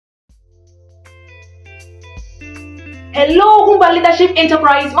Hello, Humba Leadership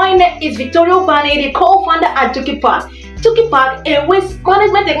Enterprise. My name is Victoria Bane, the co-founder at Jukit. Jukit, a waste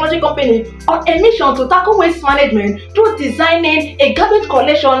management technology company on a mission to tackle waste management through designing a garbage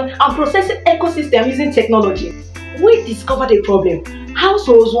collection and processing ecosystem using technology. We discovered a problem.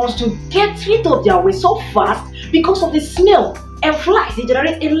 Households want to get rid of their waste so fast because of the smell and flies they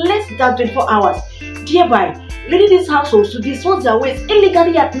generate in less than 24 hours, thereby leading these households to dispose their waste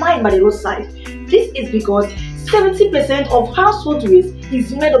illegally at night by the roadside. This is because 70% of household waste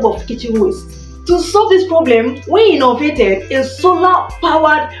is made up of kitchen waste. To solve this problem, we innovated a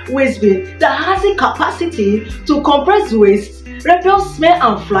solar-powered waste bin that has the capacity to compress waste, repel smell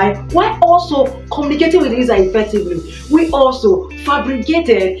and fly, while also communicating with the user effectively. We also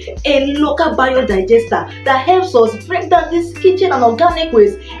fabricated a local biodigester that helps us break down this kitchen and organic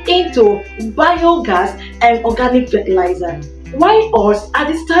waste into biogas and organic fertilizer. Why us at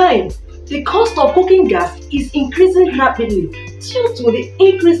this time? The cost of cooking gas is increasing rapidly due to the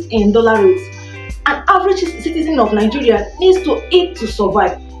increase in dollar rates. An average citizen of Nigeria needs to eat to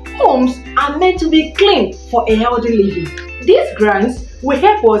survive. Homes are meant to be clean for a healthy living. These grants will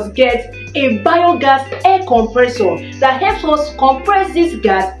help us get a biogas air compressor that helps us compress this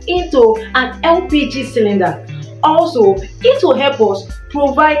gas into an LPG cylinder. Also, it will help us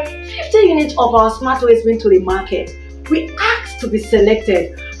provide 50 units of our smart waste bin to the market. We asked to be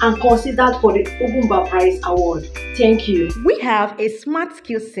selected and considered for the Ugumba Prize Award. Thank you. We have a smart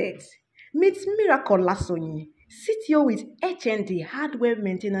skill set. Meet Miracle Lasoni, CTO with HND Hardware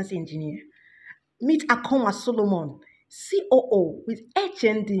Maintenance Engineer. Meet Akoma Solomon, COO with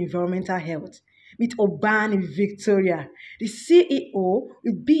HND Environmental Health. Meet Obani Victoria, the CEO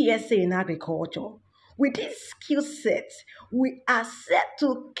with BSA in Agriculture. With this skill set, we are set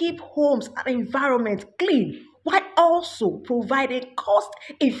to keep homes and environment clean while also providing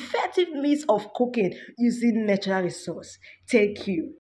cost-effective means of cooking using natural resources. Thank you.